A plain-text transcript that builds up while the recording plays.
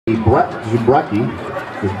Brett Zubrecki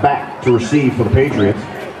is back to receive for the Patriots.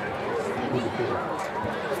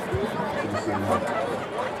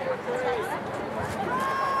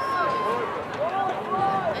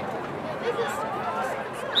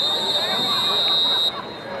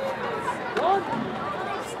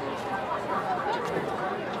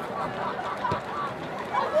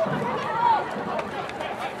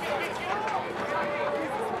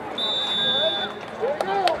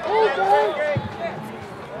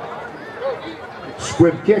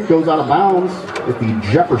 Squib kick goes out of bounds at the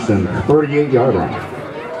Jefferson 38-yard line.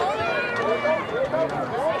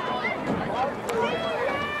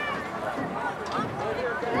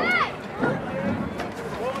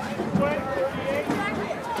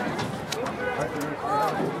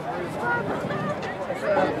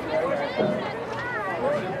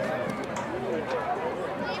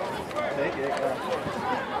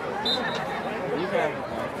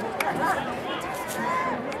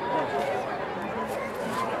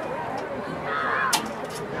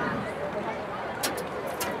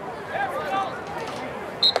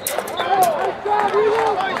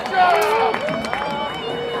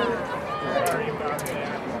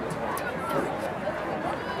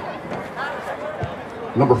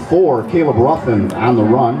 Number 4, Caleb Ruffin on the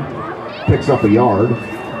run, picks up a yard.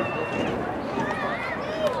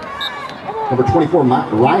 Number 24,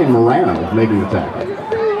 Ryan Morano making the tackle.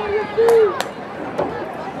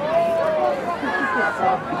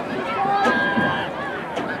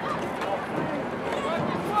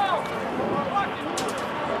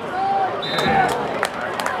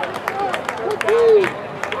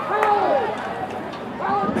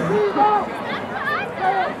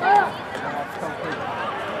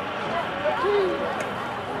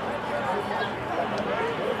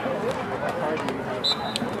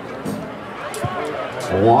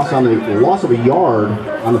 Loss of a yard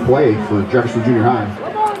on the play for Jefferson Junior High.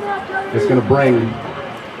 It's going to bring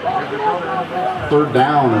third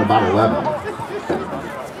down at about 11.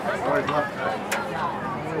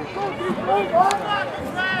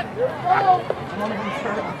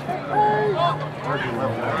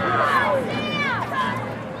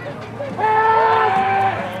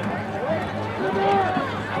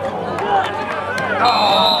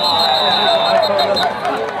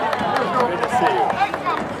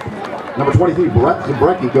 Number 23, Brett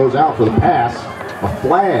Zubrecki goes out for the pass. A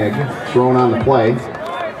flag thrown on the play.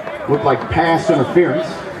 Looked like pass interference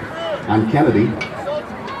on Kennedy.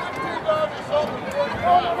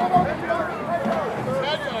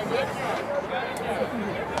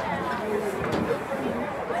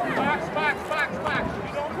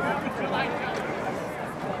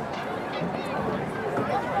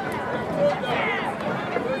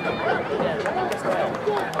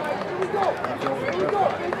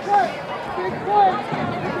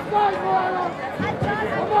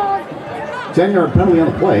 Ten-yard penalty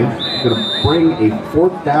on the play. Going to bring a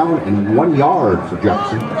 4th down and 1 yard for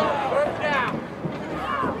Jefferson.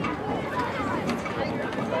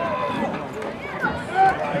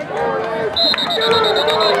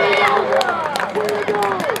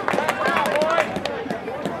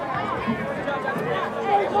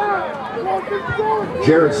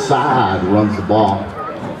 Jared Saad runs the ball.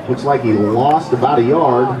 Looks like he lost about a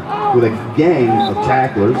yard with a gang of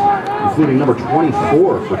tacklers, including number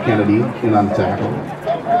 24 for Kennedy in on the tackle.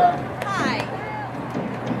 Hi.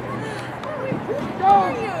 How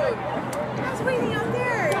are you? I was waiting out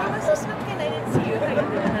there. I was just looking. I didn't see you. I didn't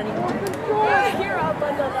do that anymore. Yeah, you're all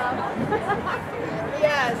bundled up.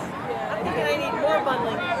 Yes. I'm thinking I need more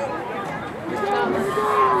bundling.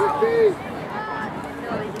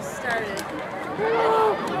 No, they just started.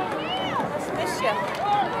 Let's miss you.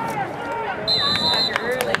 Started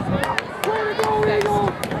early.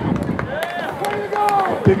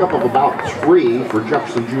 A pickup of about 3 for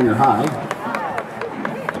Jefferson Junior High.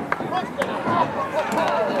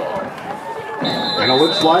 And it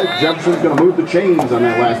looks like Jefferson's going to move the chains on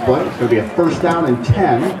that last play. It's going to be a 1st down and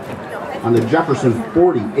 10 on the Jefferson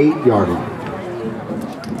 48-yard line.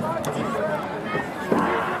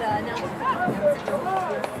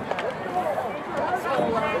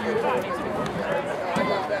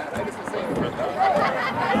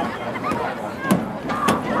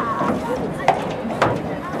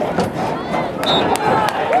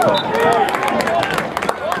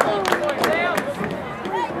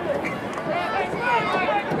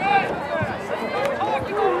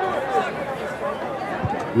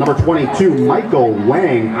 Number 22, Michael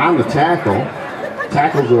Wang on the tackle.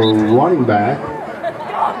 Tackles a running back,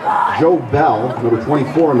 Joe Bell, number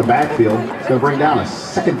 24 in the backfield. It's going to bring down a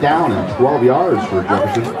 2nd down and 12 yards for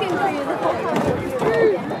Jefferson.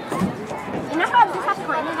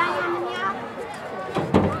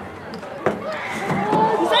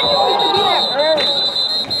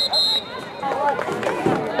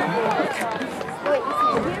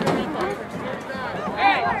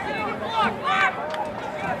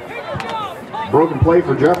 Broken play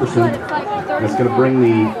for Jefferson. That's going to bring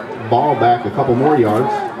the ball back a couple more yards.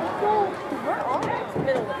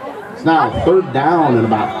 It's now 3rd down and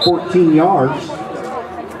about 14 yards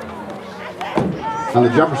on the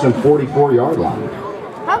Jefferson 44-yard line.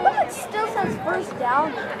 How come it still says 1st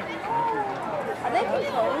down? Are they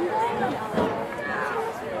controlling that?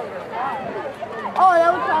 Oh,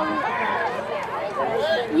 that would probably...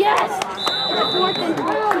 Yes! 4th and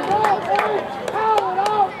 14.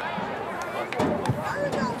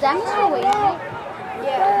 Is that Mr. Wade?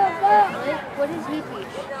 Yeah. What does he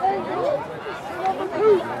teach?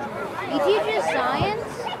 He teaches science?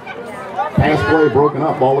 Pass play broken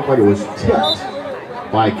up. Ball looked like it was tipped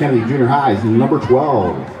by Kennedy Junior High's number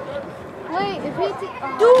 12. Wait, if he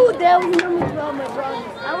dude, that was number 12, my brother.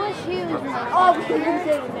 I wish he was my oh, we didn't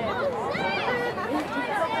say the name.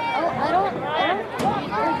 Oh, I don't,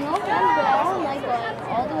 there's no fun, but I don't like going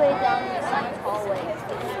all the way down the science hallway.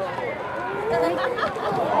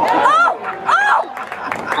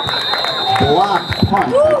 Blocked punt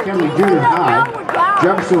by Kennedy Junior High.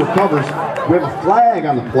 Jefferson recovers. We have a flag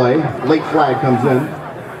on the play. Late flag comes in.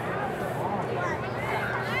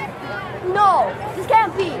 No, this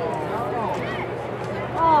can't be.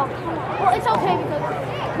 Oh, well, it's okay because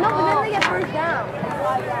no, but then they get 1st down.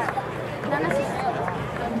 Not necessarily.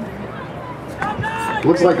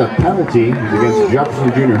 Looks like a penalty against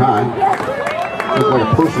Jefferson Junior High. Looks like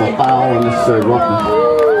a personal foul and unnecessary roughness.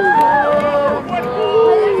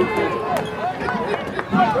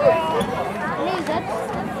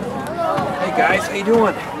 Hey guys, how you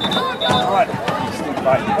doing? Good.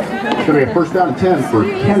 It's going to be a 1st down and 10 for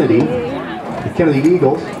Kennedy. The Kennedy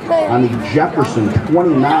Eagles on the Jefferson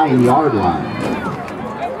 29-yard line.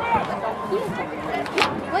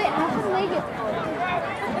 Wait, how can they get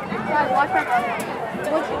God, watch my brother.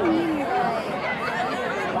 What do you mean,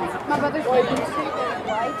 like, my brother's like, you see the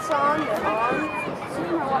lights on, they're on. See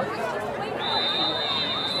my watch.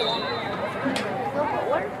 No, but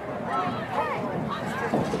what?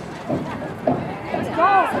 Let's go.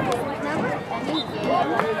 There's never any game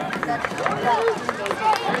that's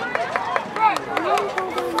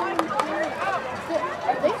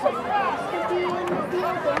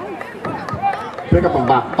Pick up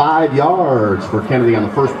about 5 yards for Kennedy on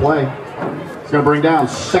the first play. It's going to bring down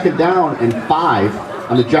 2nd down and 5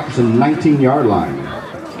 on the Jefferson 19-yard line.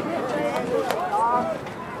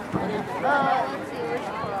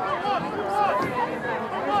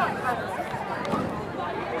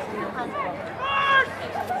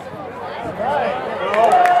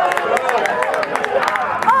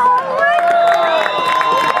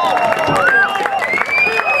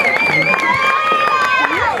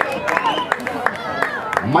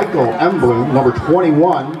 Michael Emblem, number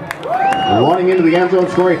 21, running into the end zone,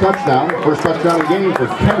 scoring a touchdown. First touchdown of the game for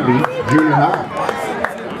Kennedy Junior High.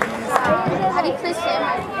 How do you play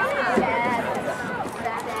Samuel?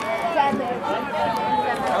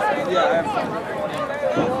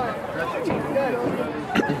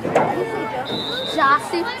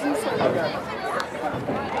 Joseph Juicer.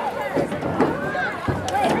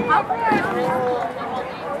 Wait, how come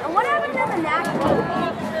what happened to the national?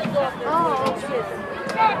 Oh, shit.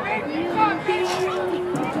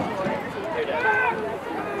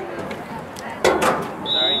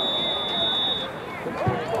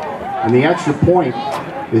 And the extra point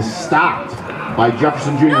is stopped by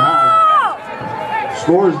Jefferson Junior High.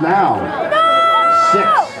 Scores now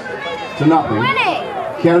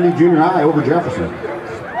 6-0. Kennedy Junior High over Jefferson.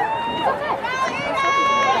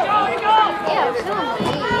 Yeah,